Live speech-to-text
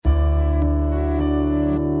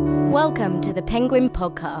Welcome to the Penguin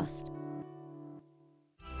Podcast.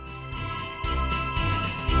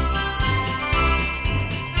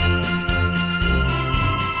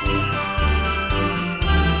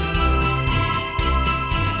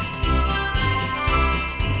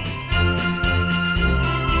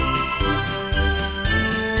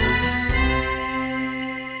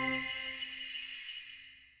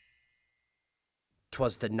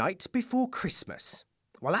 "'Twas the night before Christmas.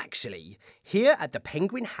 Well, actually, here at the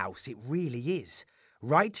Penguin House it really is.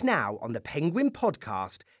 Right now on the Penguin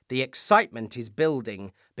Podcast, the excitement is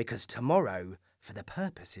building because tomorrow, for the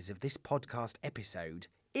purposes of this podcast episode,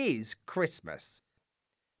 is Christmas.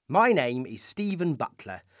 My name is Stephen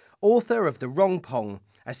Butler, author of The Wrong Pong,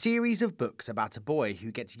 a series of books about a boy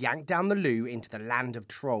who gets yanked down the loo into the land of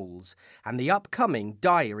trolls, and the upcoming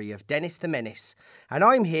Diary of Dennis the Menace. And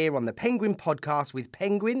I'm here on the Penguin Podcast with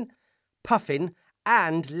Penguin, Puffin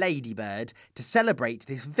and Ladybird to celebrate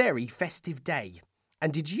this very festive day.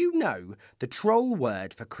 And did you know the troll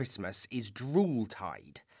word for Christmas is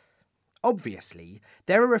drool-tide? Obviously,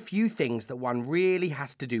 there are a few things that one really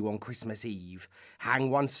has to do on Christmas Eve.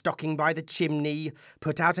 Hang one stocking by the chimney,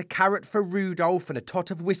 put out a carrot for Rudolph and a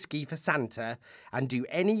tot of whiskey for Santa, and do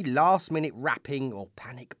any last-minute wrapping or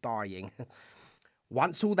panic buying.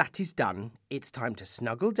 Once all that is done, it's time to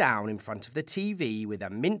snuggle down in front of the TV with a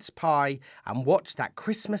mince pie and watch that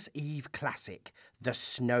Christmas Eve classic, The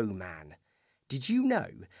Snowman. Did you know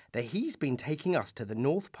that he's been taking us to the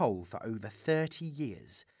North Pole for over 30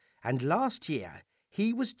 years? And last year,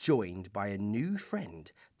 he was joined by a new friend,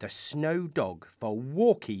 the Snow Dog, for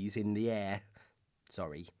walkies in the air.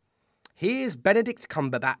 Sorry. Here's Benedict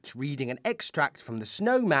Cumberbatch reading an extract from The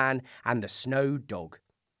Snowman and the Snow Dog.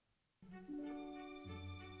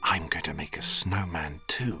 I'm going to make a snowman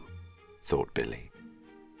too, thought Billy,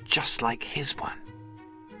 just like his one.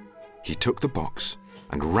 He took the box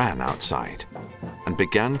and ran outside and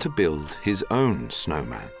began to build his own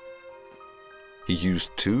snowman. He used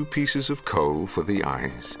 2 pieces of coal for the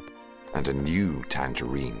eyes and a new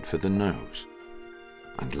tangerine for the nose.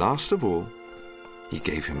 And last of all, he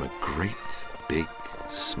gave him a great big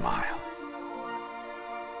smile.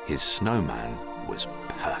 His snowman was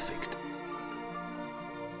perfect.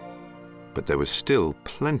 But there was still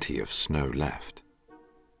plenty of snow left.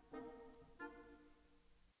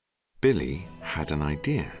 Billy had an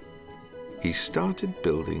idea. He started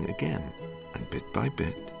building again, and bit by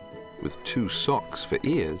bit, with 2 socks for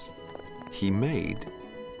ears, he made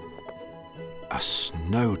a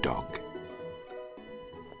snow dog.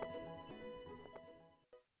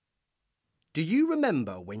 Do you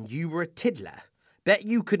remember when you were a tiddler? Bet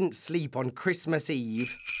you couldn't sleep on Christmas Eve.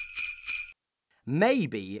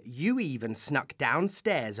 Maybe you even snuck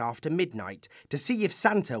downstairs after midnight to see if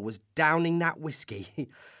Santa was downing that whiskey.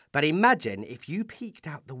 But imagine if you peeked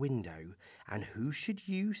out the window, and who should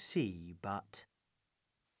you see but...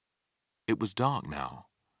 It was dark now.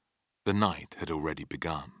 The night had already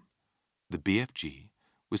begun. The BFG,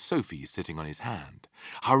 with Sophie sitting on his hand,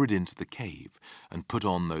 hurried into the cave and put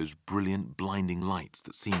on those brilliant blinding lights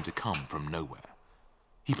that seemed to come from nowhere.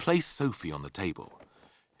 He placed Sophie on the table.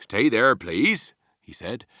 "Stay there, please," he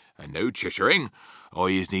said, "and no chittering. I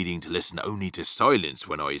is needing to listen only to silence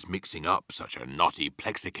when I is mixing up such a knotty,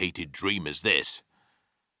 plexicated dream as this."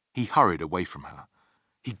 He hurried away from her.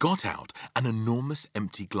 He got out an enormous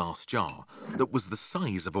empty glass jar that was the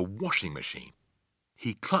size of a washing machine.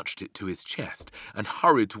 He clutched it to his chest and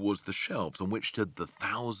hurried towards the shelves on which stood the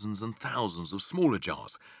thousands and thousands of smaller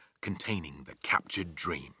jars containing the captured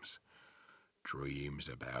dreams. "Dreams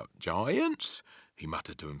about giants?" he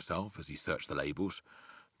muttered to himself as he searched the labels.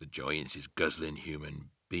 "The giants is guzzling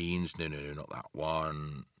human beings. No, not that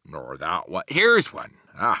one, nor that one. Here's one.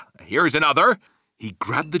 Here's another." He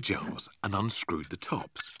grabbed the jars and unscrewed the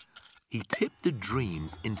tops. He tipped the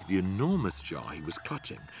dreams into the enormous jar he was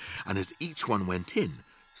clutching, and as each one went in,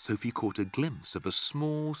 Sophie caught a glimpse of a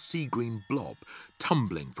small sea-green blob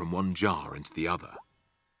tumbling from one jar into the other.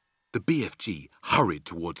 The BFG hurried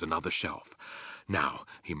towards another shelf. "Now,"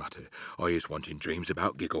 he muttered, "I is wanting dreams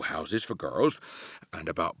about giggle houses for girls and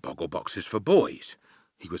about boggle boxes for boys."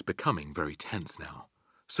 He was becoming very tense now.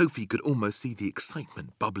 Sophie could almost see the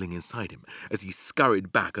excitement bubbling inside him as he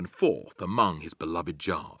scurried back and forth among his beloved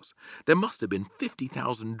jars. There must have been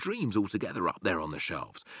 50,000 dreams altogether up there on the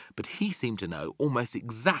shelves, but he seemed to know almost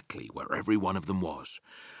exactly where every one of them was.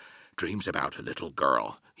 "Dreams about a little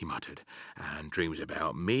girl," he muttered, "and dreams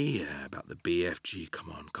about me, about the BFG. Come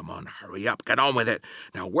on, hurry up, get on with it.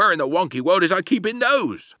 Now where in the wonky world is I keeping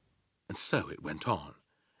those?" And so it went on.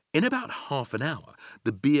 In about half an hour,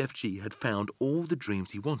 the BFG had found all the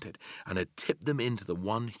dreams he wanted and had tipped them into the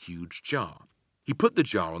one huge jar. He put the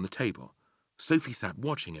jar on the table. Sophie sat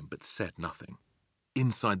watching him but said nothing.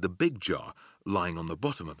 Inside the big jar, lying on the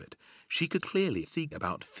bottom of it, she could clearly see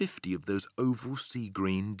about 50 of those oval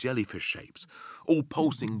sea-green jellyfish shapes, all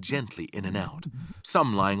pulsing gently in and out,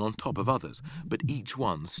 some lying on top of others, but each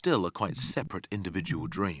one still a quite separate individual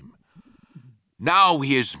dream. "Now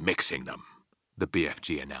he is mixing them," the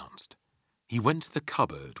BFG announced. He went to the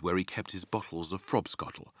cupboard where he kept his bottles of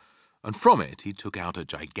frobscottle, and from it he took out a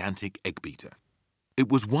gigantic egg beater. It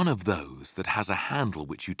was one of those that has a handle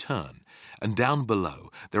which you turn, and down below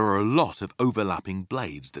there are a lot of overlapping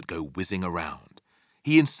blades that go whizzing around.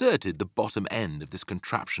 He inserted the bottom end of this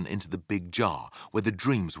contraption into the big jar where the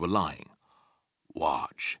dreams were lying.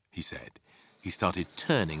 "Watch," he said. He started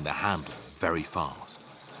turning the handle very fast.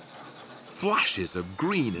 Flashes of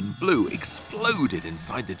green and blue exploded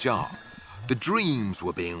inside the jar. The dreams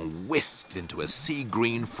were being whisked into a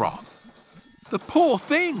sea-green froth. "The poor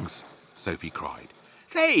things!" Sophie cried.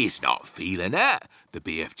 "They's not feeling it," the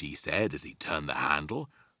BFG said as he turned the handle.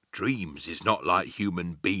 "Dreams is not like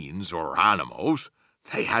human beings or animals.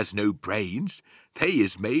 They has no brains. They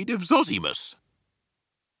is made of zosimus."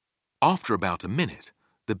 After about a minute,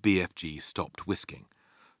 the BFG stopped whisking.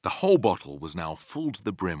 The whole bottle was now full to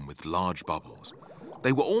the brim with large bubbles.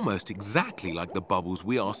 They were almost exactly like the bubbles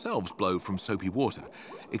we ourselves blow from soapy water,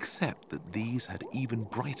 except that these had even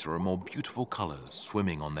brighter and more beautiful colours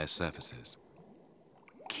swimming on their surfaces.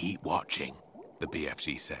 "Keep watching," the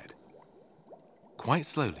BFG said. Quite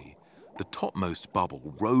slowly, the topmost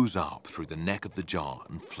bubble rose up through the neck of the jar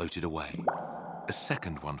and floated away. A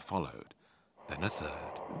second one followed, then a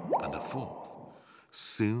third, and a fourth.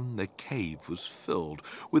 Soon the cave was filled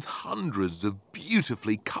with hundreds of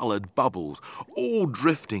beautifully coloured bubbles, all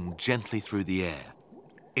drifting gently through the air.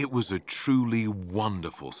 It was a truly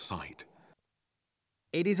wonderful sight.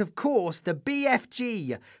 It is, of course, the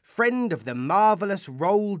BFG, friend of the marvellous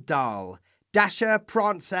Roald Dahl. Dasher,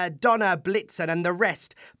 Prancer, Donner, Blitzen and the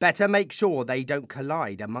rest better make sure they don't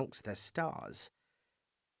collide amongst the stars.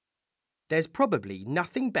 There's probably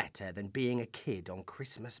nothing better than being a kid on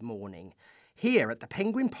Christmas morning. Here at the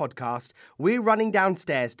Penguin Podcast, we're running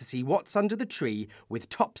downstairs to see what's under the tree with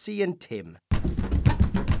Topsy and Tim.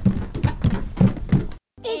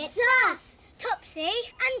 It's us, Topsy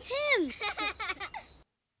and Tim.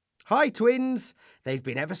 Hi, twins! They've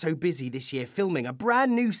been ever so busy this year filming a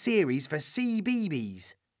brand new series for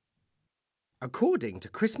CBeebies. According to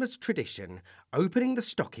Christmas tradition, opening the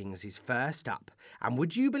stockings is first up, and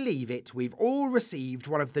would you believe it, we've all received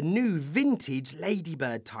one of the new vintage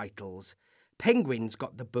Ladybird titles. Penguin's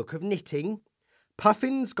got the Book of Knitting,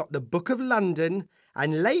 Puffin's got the Book of London,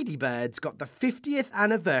 and Ladybird's got the 50th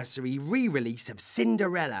anniversary re-release of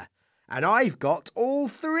Cinderella. And I've got all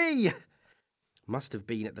three! Must have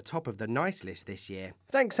been at the top of the nice list this year.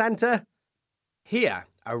 Thanks, Santa! Here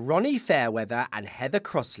are Ronnie Fairweather and Heather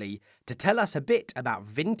Crossley to tell us a bit about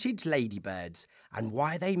vintage ladybirds and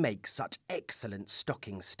why they make such excellent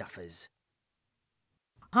stocking stuffers.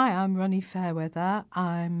 Hi, I'm Ronnie Fairweather.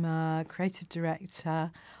 I'm creative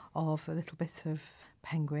director of a little bit of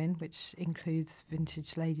Penguin, which includes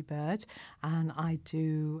vintage Ladybird, and I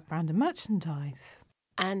do brand and merchandise.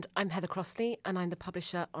 And I'm Heather Crossley, and I'm the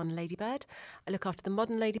publisher on Ladybird. I look after the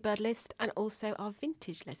modern Ladybird list and also our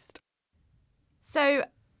vintage list. So,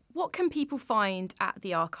 what can people find at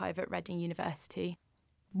the archive at Reading University?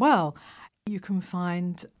 Well, you can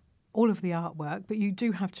find all of the artwork, but you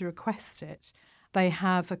do have to request it. They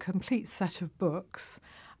have a complete set of books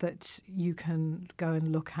that you can go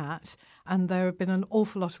and look at. And there have been an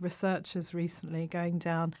awful lot of researchers recently going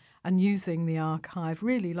down and using the archive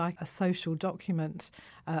really like a social document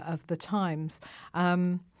of the times.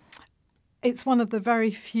 It's one of the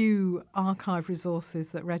very few archive resources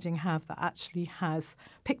that Reading have that actually has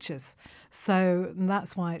pictures. So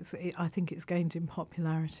that's why I think it's gained in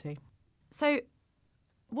popularity. So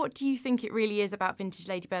what do you think it really is about vintage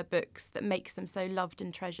Ladybird books that makes them so loved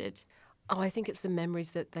and treasured? Oh, I think it's the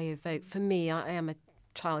memories that they evoke. For me, I am a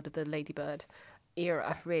child of the Ladybird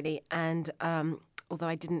era, really. And although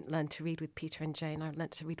I didn't learn to read with Peter and Jane, I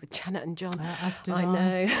learnt to read with Janet and John. As did I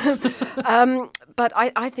know. But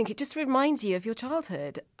I think it just reminds you of your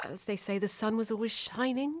childhood. As they say, the sun was always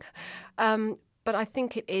shining. But I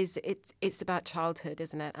think it's about childhood,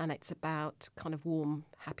 isn't it? And it's about kind of warm,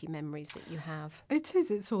 happy memories that you have. It is.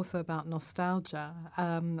 It's also about nostalgia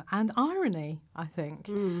and irony, I think.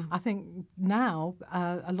 I think now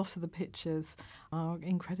a lot of the pictures are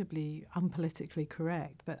incredibly unpolitically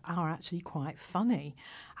correct, but are actually quite funny.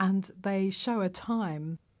 And they show a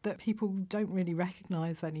time that people don't really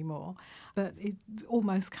recognise anymore, but it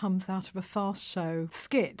almost comes out of a fast show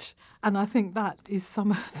skit. And I think that is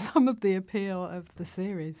some of the appeal of the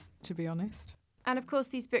series, to be honest. And of course,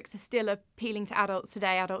 these books are still appealing to adults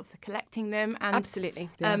today. Adults are collecting them. And Absolutely.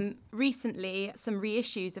 Recently, some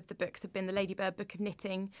reissues of the books have been the Ladybird Book of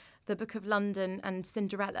Knitting, the Book of London and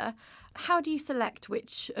Cinderella. How do you select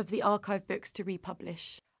which of the archive books to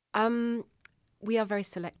republish? We are very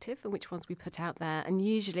selective in which ones we put out there, and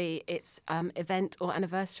usually it's event or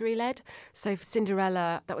anniversary led. So for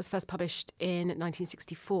Cinderella, that was first published in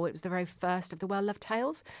 1964. It was the very first of the well-loved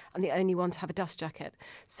tales and the only one to have a dust jacket.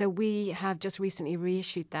 So we have just recently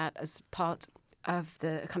reissued that as part of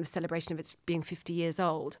the kind of celebration of its being 50 years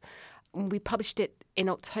old. We published it in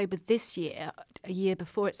October this year, a year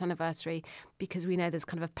before its anniversary, because we know there's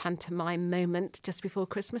kind of a pantomime moment just before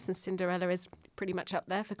Christmas, and Cinderella is pretty much up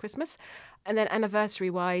there for Christmas. And then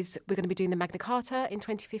anniversary-wise, we're going to be doing the Magna Carta in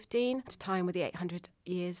 2015 to tie in with the 800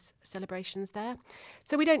 years celebrations there.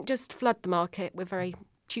 So we don't just flood the market, we're very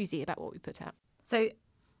choosy about what we put out. So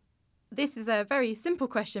this is a very simple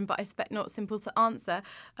question, but I expect not simple to answer.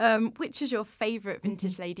 Which is your favourite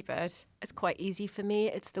vintage Ladybird? It's quite easy for me.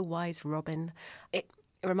 It's The Wise Robin. It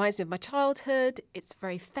reminds me of my childhood. It's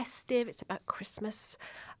very festive. It's about Christmas.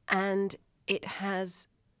 And it has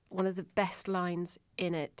one of the best lines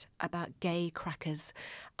in it about gay crackers.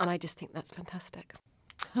 And I just think that's fantastic.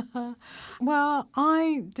 Well,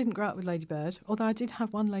 I didn't grow up with Ladybird, although I did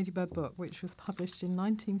have one Ladybird book, which was published in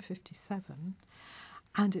 1957.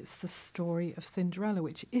 And it's the story of Cinderella,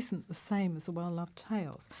 which isn't the same as the well-loved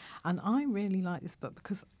tales. And I really like this book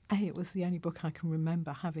because, A, it was the only book I can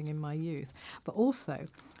remember having in my youth, but also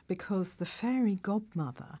because the fairy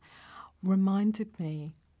godmother reminded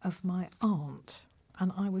me of my aunt.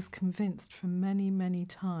 And I was convinced for many, many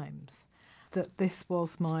times that this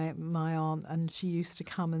was my aunt, and she used to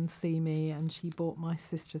come and see me, and she bought my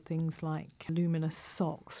sister things like luminous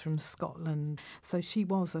socks from Scotland. So she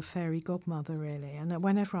was a fairy godmother, really. And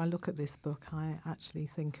whenever I look at this book, I actually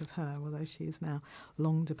think of her, although she is now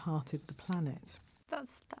long departed the planet.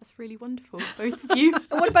 That's really wonderful, both of you.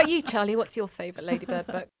 And what about you, Charlie? What's your favourite Ladybird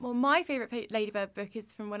book? Well, my favourite Ladybird book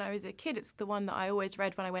is from when I was a kid. It's the one that I always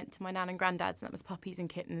read when I went to my nan and granddad's, and that was Puppies and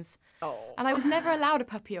Kittens. Oh. And I was never allowed a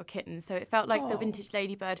puppy or kitten, so it felt like the vintage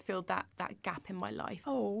Ladybird filled that gap in my life.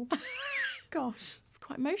 Oh, gosh. It's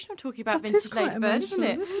quite emotional talking about That vintage Ladybird, isn't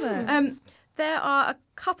it? Isn't it? There are a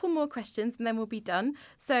couple more questions and then we'll be done.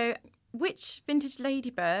 So which vintage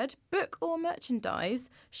Ladybird, book or merchandise,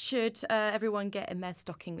 should everyone get in their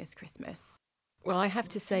stocking this Christmas? Well, I have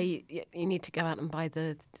to say you need to go out and buy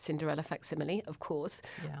the Cinderella facsimile, of course.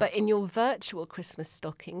 Yeah. But in your virtual Christmas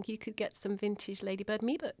stocking, you could get some vintage Ladybird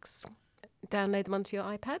me books. Download them onto your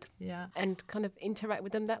iPad and kind of interact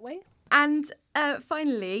with them that way. And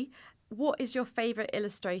finally, what is your favourite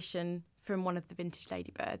illustration from one of the vintage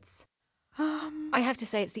Ladybirds? I have to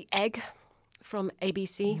say it's the egg from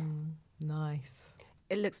ABC. Nice.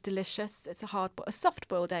 It looks delicious. It's a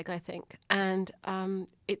soft-boiled egg, I think, and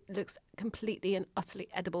it looks completely and utterly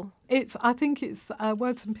edible. I think it's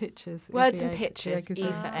Words and Pictures. Words and Pictures, E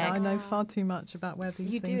for egg. I know far too much about where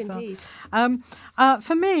these things are. You do indeed.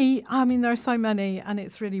 For me, I mean, there are so many, and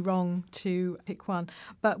it's really wrong to pick one.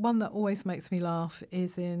 But one that always makes me laugh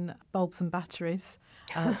is in Bulbs and Batteries,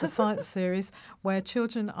 the science series, where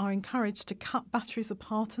children are encouraged to cut batteries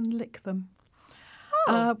apart and lick them.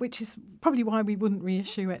 Which is probably why we wouldn't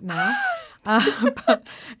reissue it now. But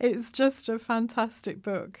it's just a fantastic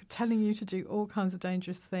book telling you to do all kinds of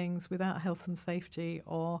dangerous things without health and safety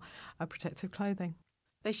or protective clothing.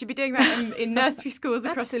 They should be doing that in nursery schools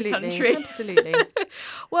across the country. Absolutely.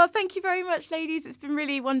 Well, thank you very much, ladies. It's been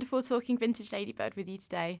really wonderful talking vintage Ladybird with you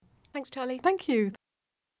today. Thanks, Charlie. Thank you.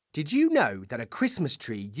 Did you know that a Christmas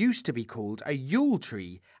tree used to be called a Yule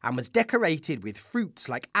tree and was decorated with fruits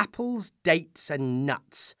like apples, dates and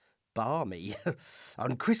nuts? Barmy.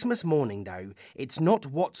 On Christmas morning, though, it's not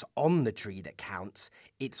what's on the tree that counts,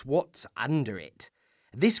 it's what's under it.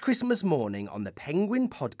 This Christmas morning on the Penguin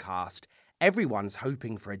podcast, everyone's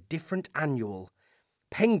hoping for a different annual.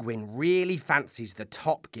 Penguin really fancies the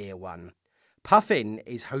Top Gear one. Puffin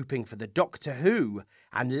is hoping for the Doctor Who,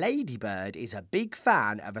 and Ladybird is a big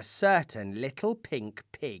fan of a certain little pink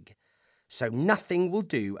pig. So nothing will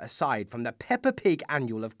do aside from the Peppa Pig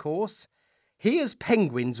annual, of course. Here's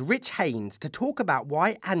Penguin's Rich Haynes to talk about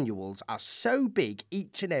why annuals are so big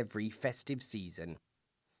each and every festive season.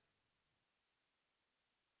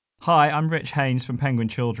 Hi, I'm Rich Haynes from Penguin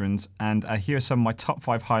Children's, and here are some of my top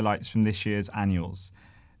 5 highlights from this year's annuals.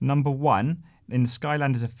 Number 1, in the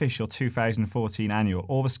Skylanders official 2014 annual,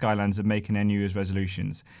 all the Skylanders are making their New Year's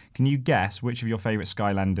resolutions. Can you guess which of your favourite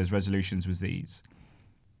Skylanders resolutions was these?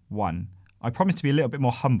 1. I promise to be a little bit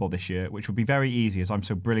more humble this year, which will be very easy as I'm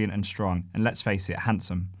so brilliant and strong, and let's face it,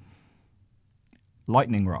 handsome.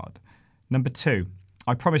 Lightning Rod. Number 2.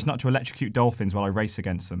 I promise not to electrocute dolphins while I race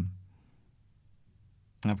against them.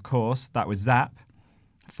 And of course, that was Zap.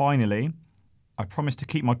 Finally, I promise to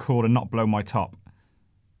keep my cool and not blow my top.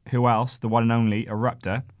 Who else? The one and only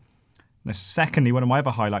Eruptor. Now, secondly, one of my other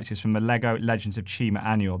highlights is from the LEGO Legends of Chima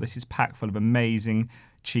annual. This is packed full of amazing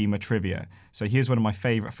Chima trivia. So here's one of my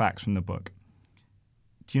favourite facts from the book.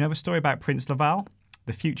 Do you know the story about Prince Laval?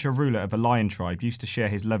 The future ruler of a lion tribe used to share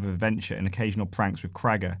his love of adventure and occasional pranks with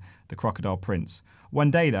Cragger, the crocodile prince. One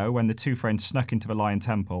day, though, when the two friends snuck into the lion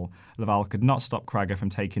temple, Laval could not stop Cragger from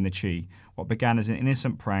taking the chi. What began as an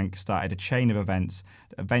innocent prank started a chain of events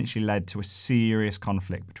that eventually led to a serious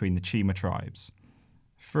conflict between the Chima tribes.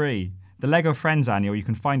 3. The LEGO Friends annual, you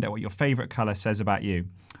can find out what your favourite colour says about you.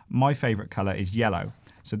 My favourite colour is yellow.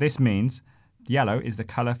 So this means yellow is the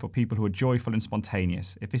colour for people who are joyful and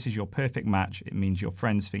spontaneous. If this is your perfect match, it means your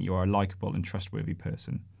friends think you are a likeable and trustworthy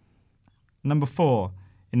person. Number 4.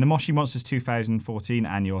 In the Moshi Monsters 2014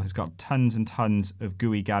 annual has got tons and tons of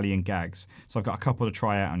gooey galleon gags. So I've got a couple to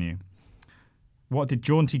try out on you. What did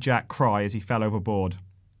Jaunty Jack cry as he fell overboard?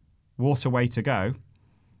 Water way to go.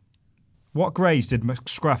 What grades did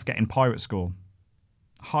McScruff get in pirate school?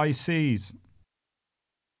 High C's.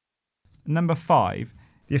 Number 5.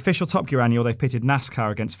 The official Top Gear annual, they've pitted NASCAR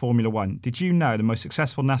against Formula One. Did you know the most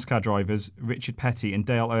successful NASCAR drivers, Richard Petty and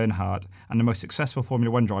Dale Earnhardt, and the most successful Formula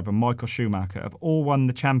One driver, Michael Schumacher, have all won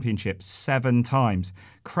the championship 7 times?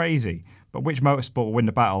 Crazy. But which motorsport will win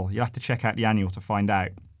the battle? You'll have to check out the annual to find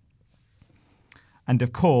out. And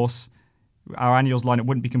of course, our annuals lineup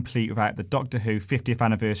wouldn't be complete without the Doctor Who 50th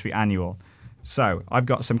anniversary annual. So, I've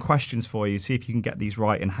got some questions for you, see if you can get these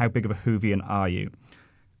right and how big of a Whovian are you.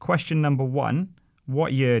 Question number 1.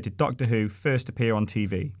 What year did Doctor Who first appear on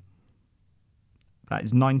TV? That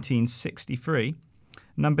is 1963.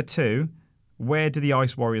 Number 2, where do the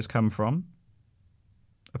Ice Warriors come from?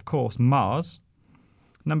 Of course, Mars.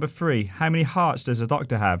 Number 3, how many hearts does a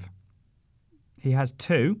Doctor have? He has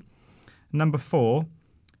 2. Number 4,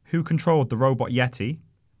 who controlled the robot Yeti?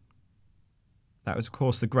 That was, of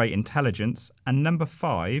course, the Great Intelligence. And number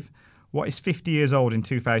 5, what is 50 years old in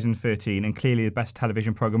 2013 and clearly the best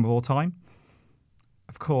television programme of all time?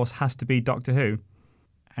 Of course, has to be Doctor Who.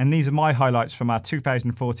 And these are my highlights from our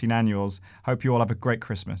 2014 annuals. Hope you all have a great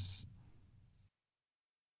Christmas.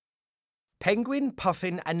 Penguin,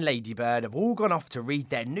 Puffin and Ladybird have all gone off to read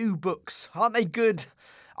their new books. Aren't they good?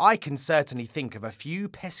 I can certainly think of a few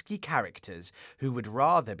pesky characters who would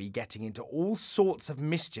rather be getting into all sorts of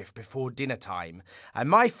mischief before dinner time. And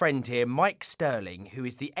my friend here, Mike Sterling, who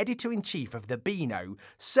is the editor-in-chief of the Beano,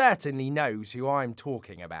 certainly knows who I'm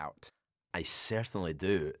talking about. I certainly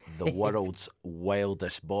do. The world's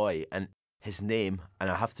wildest boy. And his name, and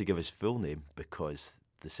I have to give his full name because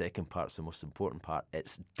the second part's the most important part,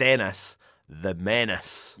 it's Dennis the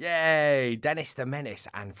Menace. Yay, Dennis the Menace.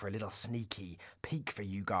 And for a little sneaky peek for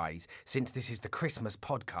you guys, since this is the Christmas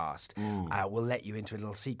podcast, we'll let you into a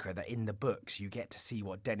little secret that in the books you get to see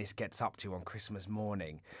what Dennis gets up to on Christmas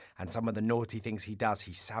morning. And some of the naughty things he does,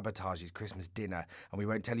 he sabotages Christmas dinner. And we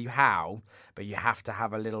won't tell you how, but you have to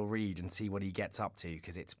have a little read and see what he gets up to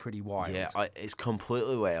because it's pretty wild. Yeah, it's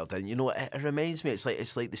completely wild. And you know, it reminds me, it's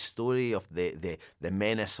like the story of the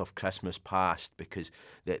menace of Christmas past, because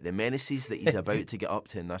the menaces that he's about to get up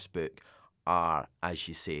to in this book are, as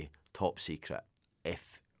you say, top secret.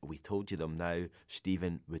 If we told you them now,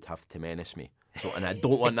 Stephen would have to menace me. So, and I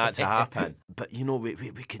don't want that to happen. But, you know, we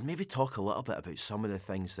could maybe talk a little bit about some of the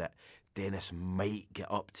things that Dennis might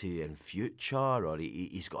get up to in future, or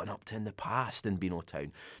he's gotten up to in the past in Beanotown.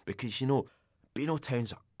 Because, you know,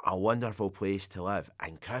 Beanotown's a wonderful place to live,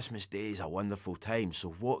 and Christmas Day is a wonderful time.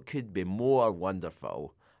 So what could be more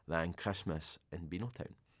wonderful than Christmas in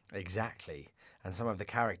Beanotown? Exactly. And some of the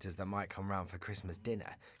characters that might come round for Christmas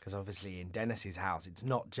dinner, because obviously in Dennis's house, it's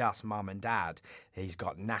not just mum and dad. He's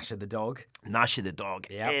got Nasher the dog. Nasher the dog.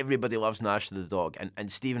 Yep. Everybody loves Nasher the dog.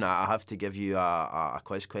 And Stephen, I have to give you a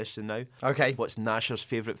quiz question now. Okay. What's Nasher's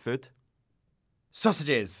favourite food?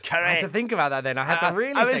 Sausages. Correct. I had to think about that then. I had to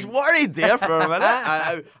really I was worried there for a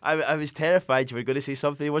minute. I was terrified you were going to say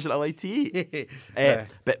something he wasn't allowed to eat.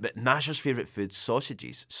 But Nasher's favourite food,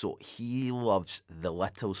 sausages. So he loves the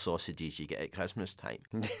little sausages you get at Christmas time.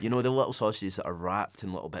 You know, the little sausages that are wrapped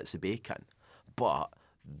in little bits of bacon. But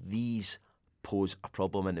these pose a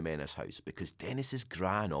problem in the Menace house because Dennis's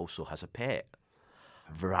gran also has a pet,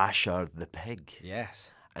 Vrasher the pig.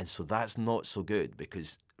 Yes. And so that's not so good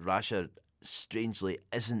because Rasher, strangely,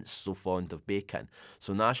 isn't so fond of bacon.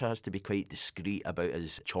 So Nasher has to be quite discreet about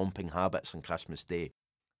his chomping habits on Christmas Day.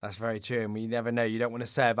 That's very true, and you never know. You don't want to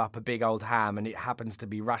serve up a big old ham and it happens to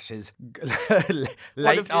be Rasher's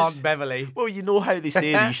late Aunt Beverly. Well, you know how they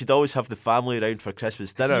say that you should always have the family around for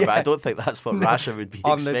Christmas dinner, but I don't think that's what Rasher would be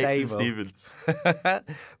on expecting, the Stephen.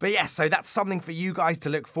 But yeah, so that's something for you guys to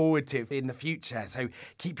look forward to in the future. So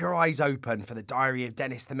keep your eyes open for the Diary of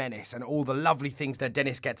Dennis the Menace and all the lovely things that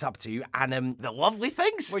Dennis gets up to. And the lovely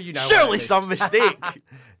things? Well, you know, surely some mistake.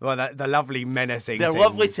 Well, the lovely menacing they're things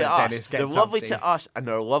lovely to that us. Dennis gets They're lovely up to us, and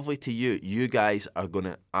they're lovely to you. You guys are going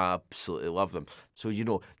to absolutely love them. So, you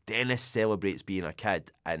know, Dennis celebrates being a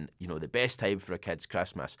kid, and, you know, the best time for a kid's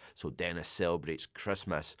Christmas. So Dennis celebrates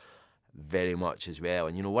Christmas very much as well.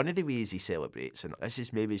 And, you know, one of the ways he celebrates, and this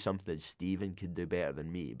is maybe something Stephen can do better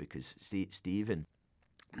than me, because Stephen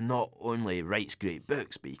not only writes great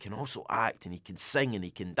books, but he can also act, and he can sing, and he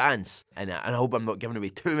can dance. And I hope I'm not giving away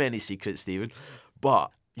too many secrets, Stephen.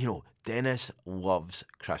 But, you know, Dennis loves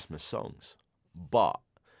Christmas songs. But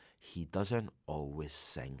he doesn't always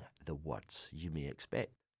sing the words you may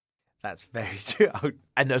expect. That's very true.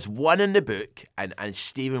 And there's one in the book, and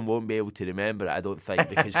Stephen won't be able to remember it, I don't think,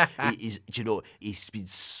 because he's been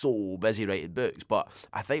so busy writing books. But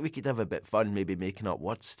I think we could have a bit of fun maybe making up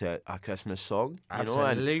words to a Christmas song.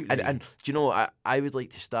 Absolutely. And do you know, I would like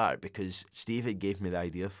to start because Stephen gave me the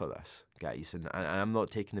idea for this, guys, and I'm not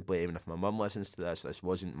taking the blame. And if my mum listens to this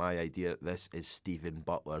wasn't my idea. This is Stephen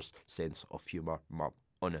Butler's sense of humour, Mum.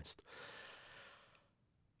 Honest.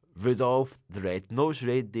 Rudolph the red-nosed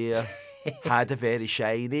reindeer had a very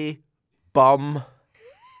shiny bum.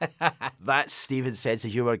 That's Stephen's sense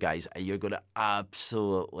of humour, guys, and you're going to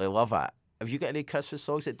absolutely love it. Have you got any Christmas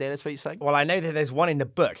songs that Dennis might sing? Well, I know that there's one in the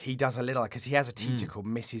book. He does a little, because he has a teacher called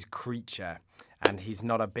Mrs. Creature, and he's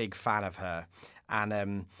not a big fan of her.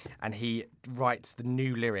 And he writes the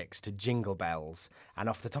new lyrics to Jingle Bells. And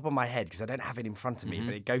off the top of my head, because I don't have it in front of me,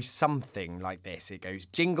 but it goes something like this. It goes,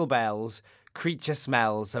 Jingle bells, creature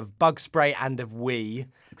smells of bug spray and of wee.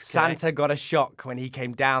 Santa got a shock when he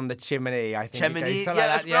came down the chimney. I think Chimney? Yeah,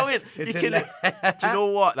 That's brilliant. Yeah. Do you know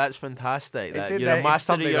what? That's fantastic. You're a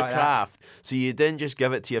master of your craft. So you didn't just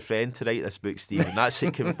give it to your friend to write this book, Stephen. That's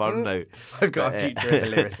confirmed now. I've got a future as a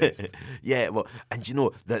lyricist. Yeah, well, and you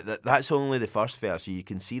know, that's only the first verse. You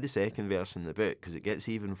can see the second verse in the book because it gets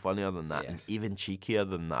even funnier than that and even cheekier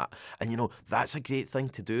than that. And you know, that's a great thing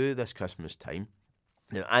to do this Christmas time.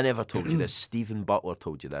 Now, I never told you this. Stephen Butler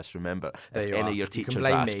told you this. Remember, if any of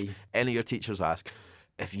your teachers ask,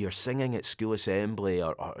 if you're singing at school assembly,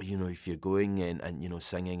 or you know, if you're going in and you know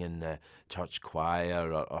singing in the church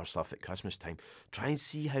choir or stuff at Christmas time, try and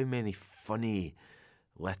see how many funny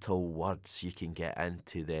little words you can get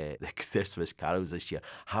into the Christmas carols this year.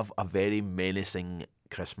 Have a very menacing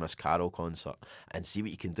Christmas carol concert and see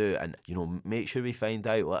what you can do, and you know, make sure we find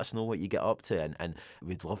out, let us know what you get up to, and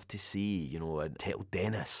we'd love to see, you know, and tell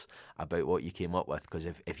Dennis about what you came up with, because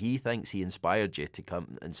if he thinks he inspired you to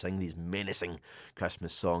come and sing these menacing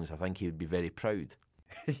Christmas songs, I think he would be very proud.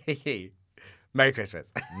 Merry Christmas.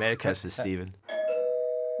 Merry Christmas, Stephen.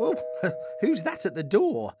 Oh, who's that at the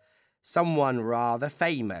door? Someone rather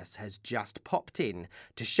famous has just popped in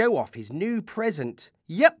to show off his new present.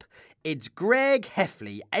 Yep, it's Greg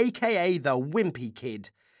Heffley, a.k.a. the Wimpy Kid.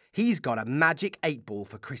 He's got a magic 8-ball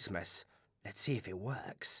for Christmas. Let's see if it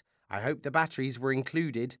works. I hope the batteries were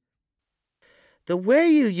included. The way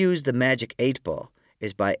you use the magic 8-ball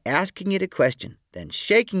is by asking it a question, then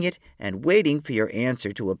shaking it and waiting for your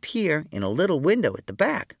answer to appear in a little window at the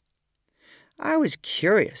back. I was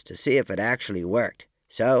curious to see if it actually worked,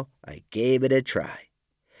 so I gave it a try.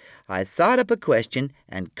 I thought up a question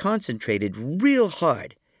and concentrated real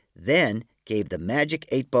hard, then gave the magic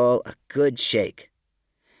 8-ball a good shake.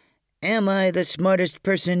 Am I the smartest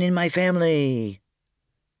person in my family?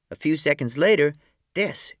 A few seconds later,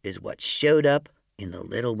 this is what showed up in the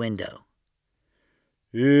little window.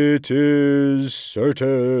 It is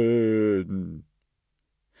certain.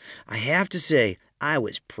 I have to say, I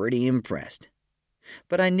was pretty impressed.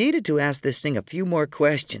 But I needed to ask this thing a few more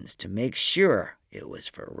questions to make sure it was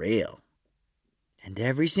for real. And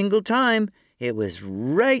every single time, it was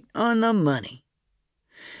right on the money.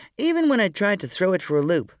 Even when I tried to throw it for a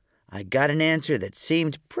loop, I got an answer that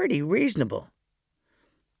seemed pretty reasonable.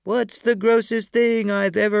 What's the grossest thing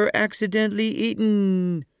I've ever accidentally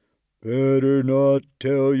eaten? Better not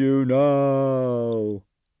tell you now.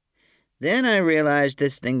 Then I realized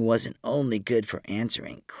this thing wasn't only good for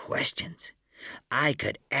answering questions. I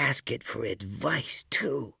could ask it for advice,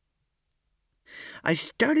 too. I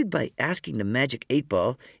started by asking the magic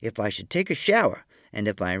 8-ball if I should take a shower and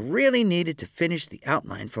if I really needed to finish the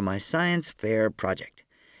outline for my science fair project.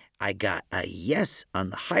 I got a yes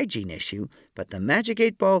on the hygiene issue, but the Magic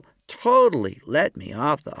 8-Ball totally let me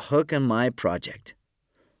off the hook on my project.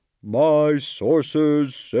 My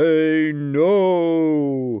sources say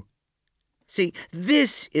no. See,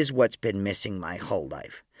 this is what's been missing my whole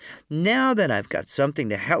life. Now that I've got something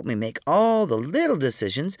to help me make all the little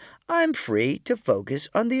decisions, I'm free to focus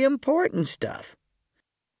on the important stuff.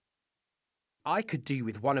 I could do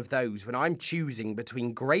with one of those when I'm choosing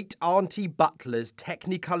between Great Auntie Butler's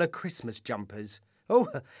Technicolor Christmas jumpers. Oh,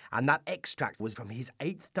 and that extract was from his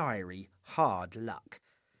 8th diary, Hard Luck.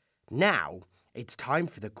 Now, it's time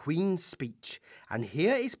for the Queen's speech, and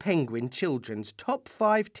here is Penguin Children's top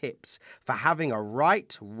 5 tips for having a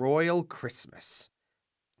right royal Christmas.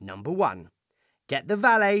 Number 1. Get the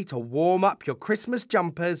valet to warm up your Christmas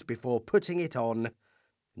jumpers before putting it on.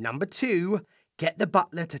 Number 2. Get the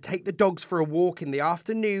butler to take the dogs for a walk in the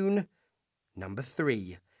afternoon. Number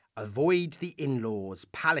 3. Avoid the in-laws'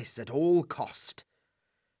 palace at all cost.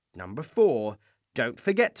 Number 4. Don't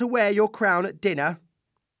forget to wear your crown at dinner.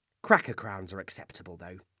 Cracker crowns are acceptable,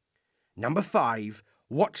 though. Number 5.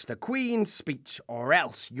 Watch the Queen's speech or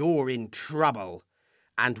else you're in trouble.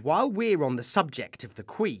 And while we're on the subject of the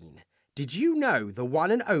Queen, did you know the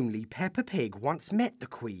one and only Peppa Pig once met the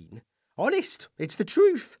Queen? Honest, it's the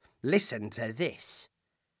truth. Listen to this.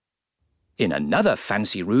 In another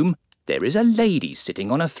fancy room, there is a lady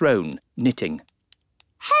sitting on a throne, knitting.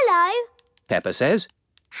 Hello. Peppa says,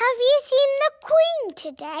 Have you seen the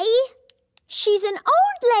Queen today? She's an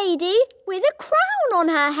old lady with a crown on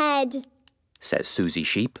her head, says Susie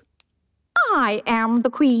Sheep. I am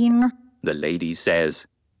the Queen, The lady says,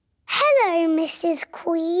 Hello, Mrs.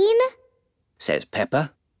 Queen. says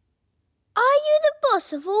Peppa. Are you the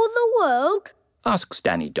boss of all the world? Asks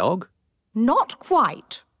Danny Dog. Not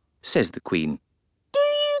quite, Says the Queen. Do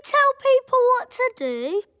you tell people what to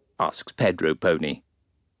do? Asks Pedro Pony.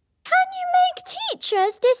 Can you make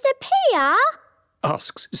teachers disappear?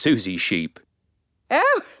 Asks Susie Sheep.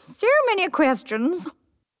 Oh, so many questions.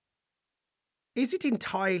 Is it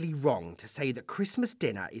entirely wrong to say that Christmas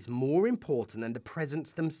dinner is more important than the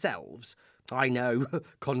presents themselves? I know,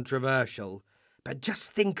 controversial. But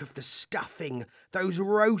just think of the stuffing, those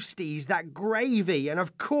roasties, that gravy, and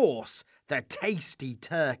of course, the tasty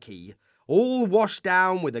turkey, all washed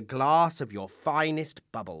down with a glass of your finest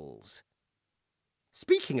bubbles.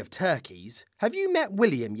 Speaking of turkeys, have you met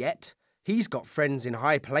William yet? He's got friends in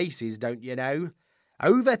high places, don't you know?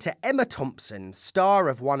 Over to Emma Thompson, star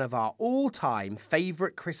of one of our all-time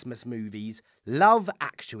favourite Christmas movies, Love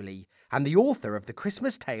Actually, and the author of The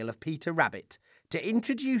Christmas Tale of Peter Rabbit, to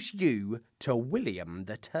introduce you to William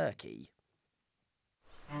the Turkey.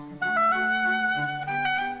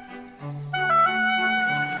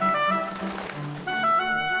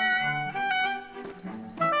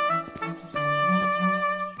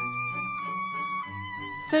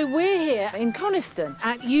 So we're here in Coniston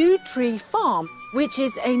at Yew Tree Farm, which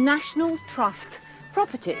is a National Trust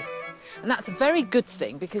property. And that's a very good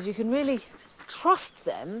thing because you can really trust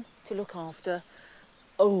them to look after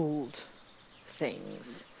old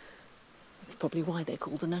things. That's probably why they're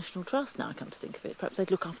called the National Trust now I come to think of it. Perhaps they'd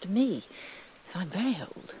look after me, because I'm very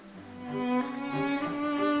old.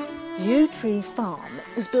 Yew Tree Farm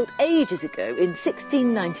was built ages ago in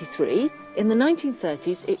 1693. In the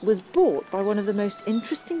 1930s, it was bought by one of the most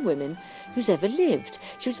interesting women who's ever lived.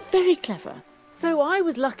 She was very clever. So I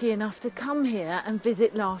was lucky enough to come here and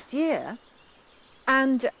visit last year.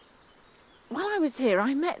 And while I was here,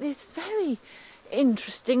 I met this very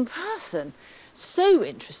interesting person. So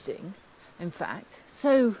interesting, in fact,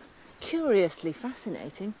 so curiously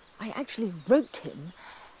fascinating, I actually wrote him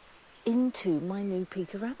into my new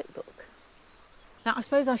Peter Rabbit book. Now, I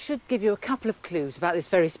suppose I should give you a couple of clues about this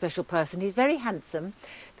very special person. He's very handsome,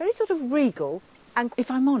 very sort of regal, and if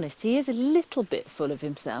I'm honest, he is a little bit full of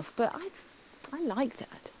himself, but I like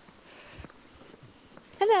that.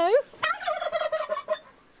 Hello.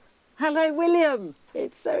 Hello, William.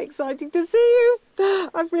 It's so exciting to see you.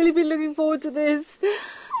 I've really been looking forward to this.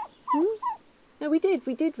 No, we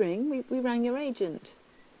did ring. We rang your agent.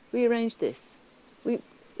 We arranged this.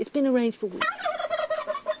 It's been arranged for weeks.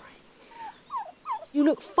 You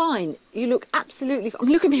look fine. You look absolutely fine.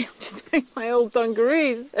 Look at me, I'm just wearing my old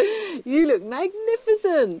dungarees. You look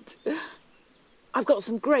magnificent. I've got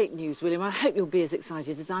some great news, William. I hope you'll be as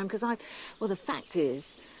excited as I am, because the fact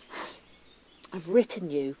is, I've written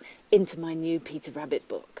you into my new Peter Rabbit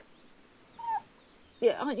book.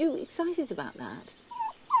 Yeah, aren't you excited about that?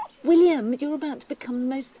 William, you're about to become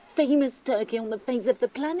the most famous turkey on the face of the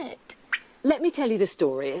planet. Let me tell you the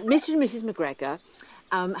story. Mr. and Mrs. McGregor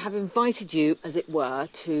have invited you, as it were,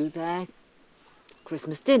 to their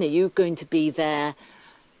Christmas dinner. You're going to be their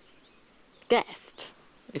guest,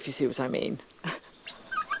 if you see what I mean.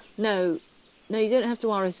 No, you don't have to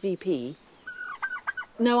RSVP.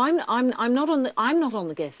 No, I'm not on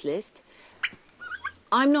the guest list.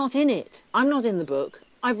 I'm not in it. I'm not in the book.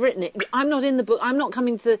 I've written it. I'm not in the book. I'm not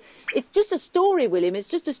coming to the... It's just a story, William. It's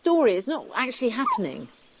just a story. It's not actually happening.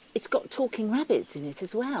 It's got talking rabbits in it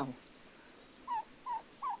as well.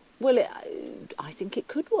 Well, I think it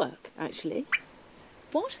could work, actually.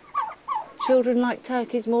 What? Children like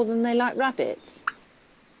turkeys more than they like rabbits?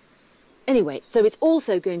 Anyway, so it's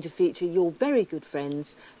also going to feature your very good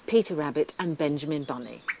friends, Peter Rabbit and Benjamin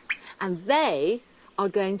Bunny. And they are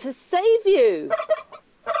going to save you.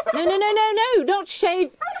 No, not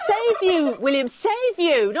save you, William, save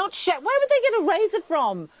you, not shave. Where would they get a razor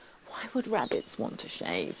from? Why would rabbits want to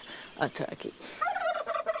shave a turkey?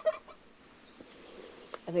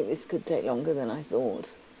 I think this could take longer than I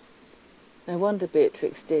thought. No wonder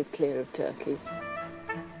Beatrix steered clear of turkeys.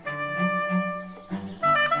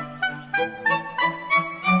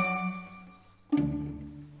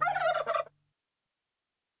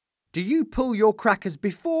 Do you pull your crackers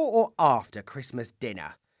before or after Christmas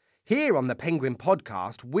dinner? Here on the Penguin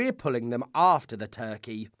Podcast, we're pulling them after the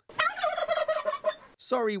turkey.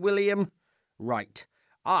 Sorry, William. Right.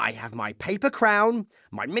 I have my paper crown,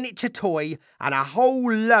 my miniature toy, and a whole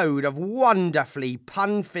load of wonderfully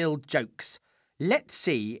pun-filled jokes. Let's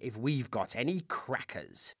see if we've got any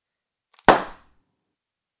crackers.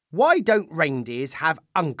 Why don't reindeers have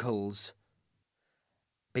uncles?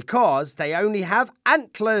 Because they only have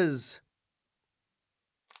antlers.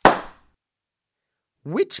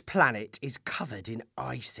 Which planet is covered in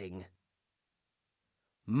icing?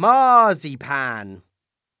 Marzipan.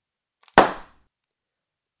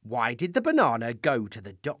 Why did the banana go to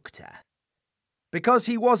the doctor? Because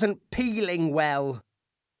he wasn't peeling well.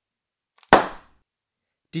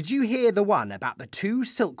 Did you hear the one about the two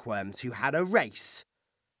silkworms who had a race?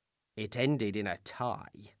 It ended in a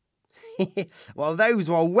tie. Well, those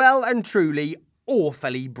were well and truly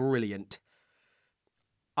awfully brilliant.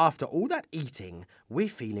 After all that eating, we're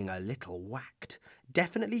feeling a little whacked.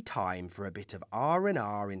 Definitely time for a bit of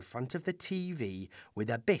R&R in front of the TV with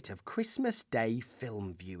a bit of Christmas Day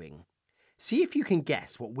film viewing. See if you can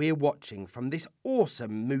guess what we're watching from this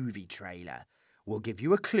awesome movie trailer. We'll give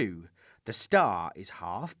you a clue. The star is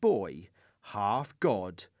half boy, half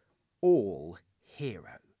god, all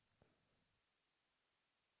hero.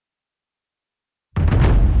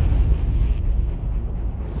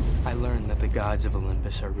 I learned that the gods of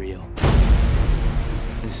Olympus are real.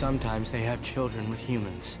 And sometimes they have children with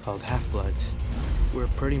humans, called half-bloods. We're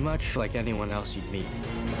pretty much like anyone else you'd meet,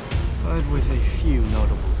 but with a few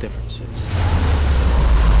notable differences.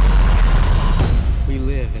 We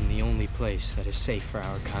live in the only place that is safe for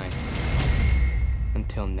our kind.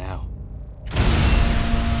 Until now.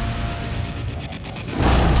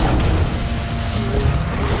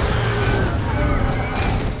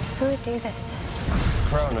 Who would do this?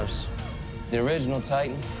 Kronos, the original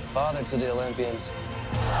Titan, father to the Olympians,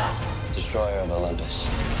 destroyer of Olympus.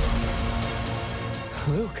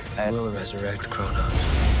 Luke, I will resurrect Kronos,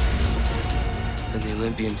 and the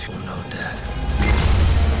Olympians will know death.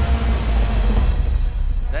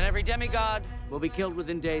 Then every demigod will be killed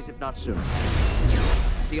within days, if not sooner.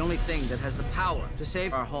 The only thing that has the power to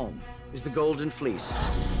save our home is the Golden Fleece.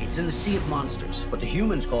 It's in the Sea of Monsters, what the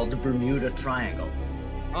humans call the Bermuda Triangle.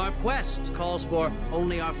 Our quest calls for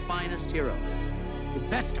only our finest hero, the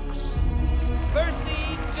best of us.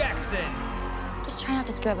 Percy Jackson! Just try not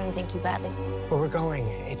to screw up anything too badly. Where we're going,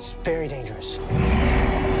 it's very dangerous.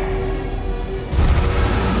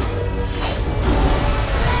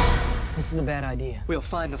 This is a bad idea. We'll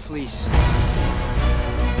find the fleece.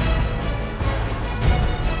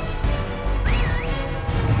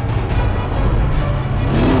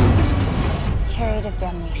 It's a chariot of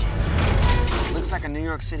damnation. Looks like a New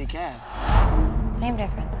York City cab. Same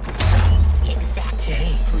difference.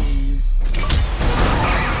 Exactly. Please.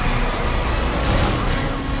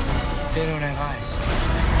 They don't have eyes.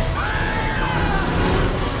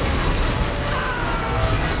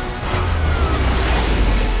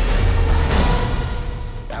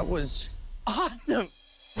 That was awesome.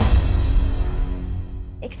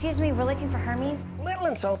 Excuse me, we're looking for Hermes. Little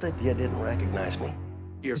insulted you didn't recognize me.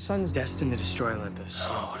 Your son's destined to destroy Olympus.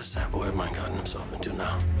 Oh, what is that void man gotten himself into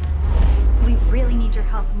now? We really need your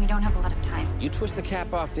help, and we don't have a lot of time. You twist the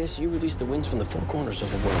cap off this, you release the winds from the four corners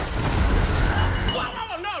of the world.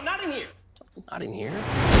 Whoa, no, not in here. Not in here.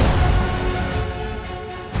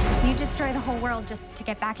 You destroy the whole world just to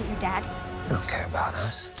get back at your dad? They don't care about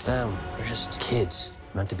us. Them, they're just kids.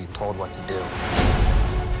 meant to be told what to do.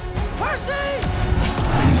 Percy!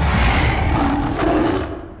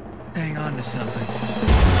 Hang on to something.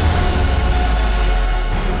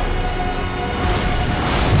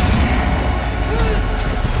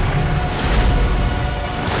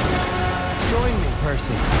 Join me,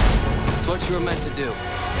 Percy. It's what you were meant to do.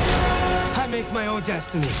 I make my own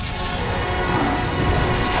destiny.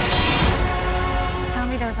 Tell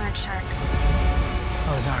me those aren't sharks.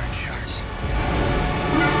 Those aren't sharks.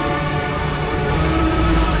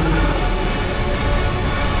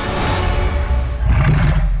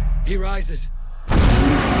 He rises.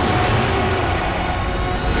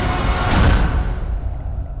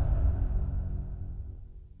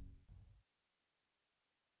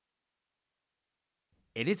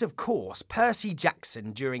 It is, of course, Percy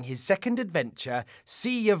Jackson during his second adventure,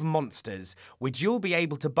 Sea of Monsters, which you'll be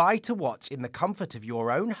able to buy to watch in the comfort of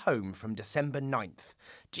your own home from December 9th.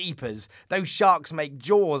 Jeepers, those sharks make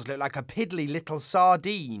Jaws look like a piddly little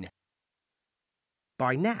sardine.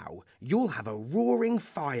 By now, you'll have a roaring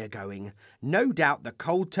fire going. No doubt the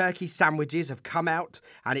cold turkey sandwiches have come out,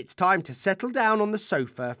 and it's time to settle down on the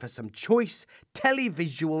sofa for some choice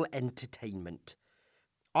televisual entertainment.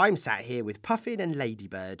 I'm sat here with Puffin and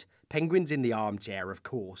Ladybird, penguins in the armchair, of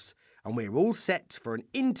course, and we're all set for an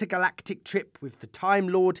intergalactic trip with the Time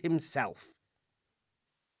Lord himself.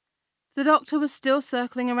 The Doctor was still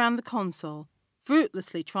circling around the console,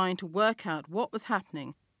 fruitlessly trying to work out what was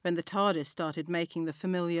happening when the TARDIS started making the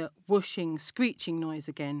familiar whooshing, screeching noise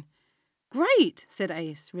again. "Great," said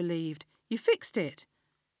Ace, relieved. "You fixed it."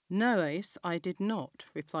 "No, Ace, I did not,"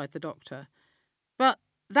 replied the Doctor. "But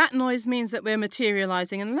that noise means that we're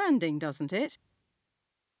materialising and landing, doesn't it?"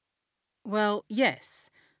 "Well, yes.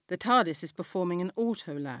 The TARDIS is performing an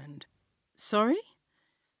auto-land." "Sorry?"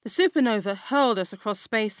 "The supernova hurled us across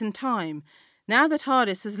space and time. Now the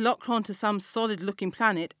TARDIS has locked onto some solid-looking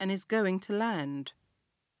planet and is going to land."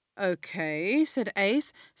 "OK," said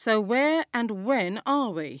Ace. "So where and when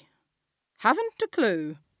are we?" "Haven't a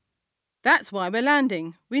clue." "That's why we're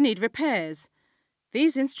landing. We need repairs.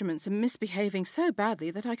 These instruments are misbehaving so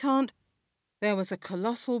badly that I can't—" There was a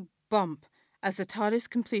colossal bump as the TARDIS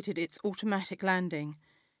completed its automatic landing.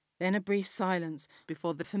 Then a brief silence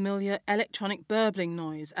before the familiar electronic burbling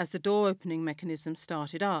noise as the door-opening mechanism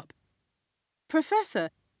started up.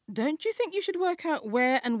 "Professor, don't you think you should work out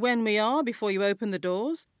where and when we are before you open the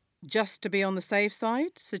doors? Just to be on the safe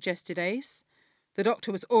side," suggested Ace. The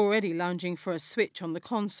Doctor was already lounging for a switch on the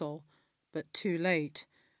console, but too late.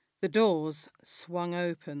 The doors swung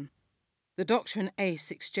open. The Doctor and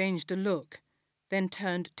Ace exchanged a look, then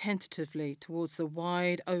turned tentatively towards the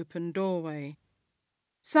wide-open doorway.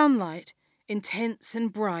 Sunlight, intense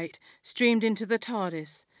and bright, streamed into the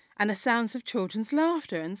TARDIS, and the sounds of children's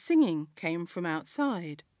laughter and singing came from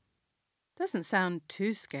outside. "Doesn't sound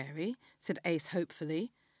too scary," said Ace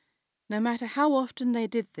hopefully. No matter how often they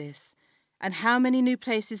did this, and how many new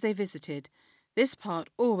places they visited, this part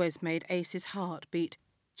always made Ace's heart beat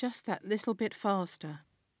just that little bit faster.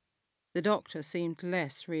 The Doctor seemed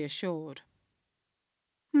less reassured.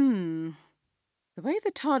 The way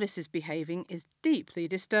the TARDIS is behaving is deeply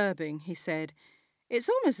disturbing," he said. "It's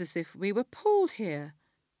almost as if we were pulled here.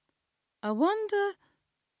 I wonder—"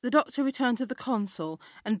 The Doctor returned to the console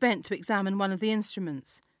and bent to examine one of the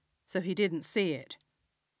instruments, so he didn't see it.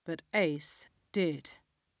 But Ace did.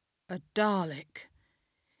 A Dalek.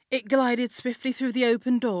 It glided swiftly through the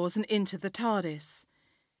open doors and into the TARDIS.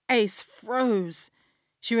 Ace froze.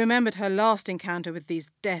 She remembered her last encounter with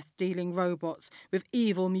these death-dealing robots with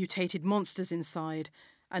evil mutated monsters inside,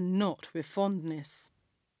 and not with fondness.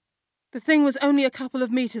 The thing was only a couple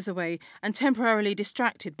of metres away and temporarily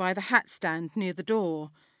distracted by the hat stand near the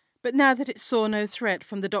door, but now that it saw no threat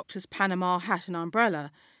from the Doctor's Panama hat and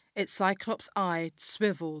umbrella, its Cyclops eye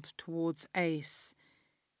swivelled towards Ace.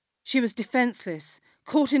 She was defenceless,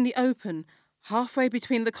 caught in the open, halfway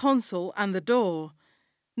between the console and the door.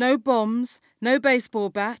 No bombs, no baseball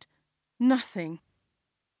bat, nothing.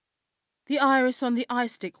 The iris on the eye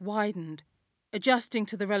stick widened, adjusting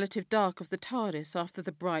to the relative dark of the TARDIS after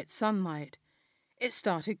the bright sunlight. It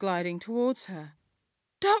started gliding towards her.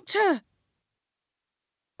 "Doctor!"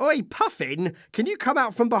 "Oi, Puffin, can you come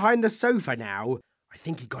out from behind the sofa now? I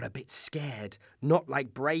think he got a bit scared, not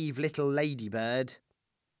like brave little Ladybird."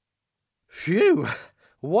 Phew,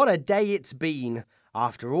 what a day it's been.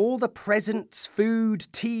 After all the presents, food,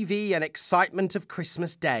 TV and excitement of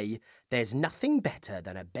Christmas Day, there's nothing better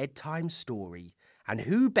than a bedtime story. And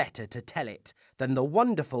who better to tell it than the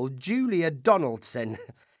wonderful Julia Donaldson?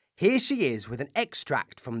 Here she is with an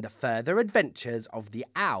extract from the further adventures of the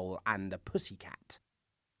Owl and the Pussycat.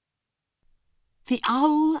 The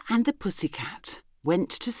Owl and the Pussycat went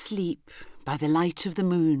to sleep by the light of the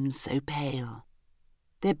moon so pale.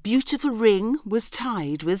 Their beautiful ring was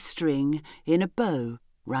tied with string in a bow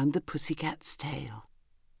round the pussycat's tail.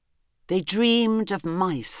 They dreamed of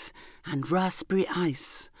mice and raspberry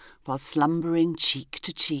ice while slumbering cheek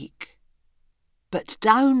to cheek. But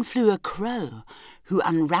down flew a crow who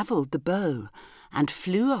unravelled the bow and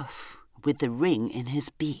flew off with the ring in his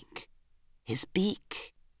beak,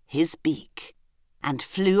 and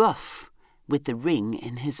flew off with the ring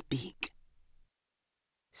in his beak.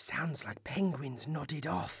 Sounds like penguins nodded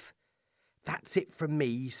off. That's it from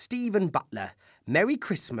me, Stephen Butler. Merry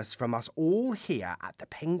Christmas from us all here at the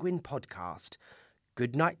Penguin Podcast.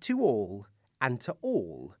 Good night to all, and to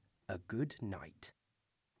all a good night.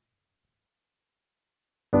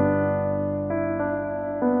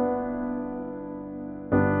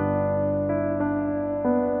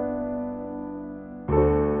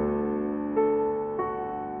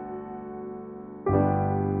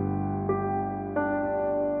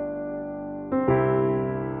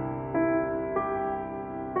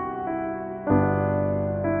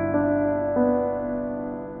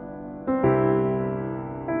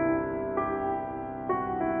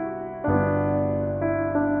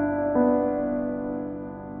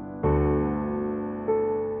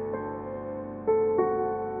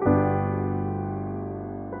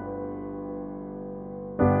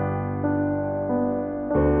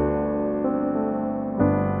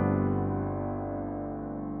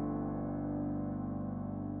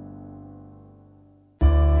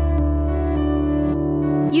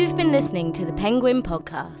 You've been listening to the Penguin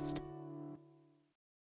Podcast.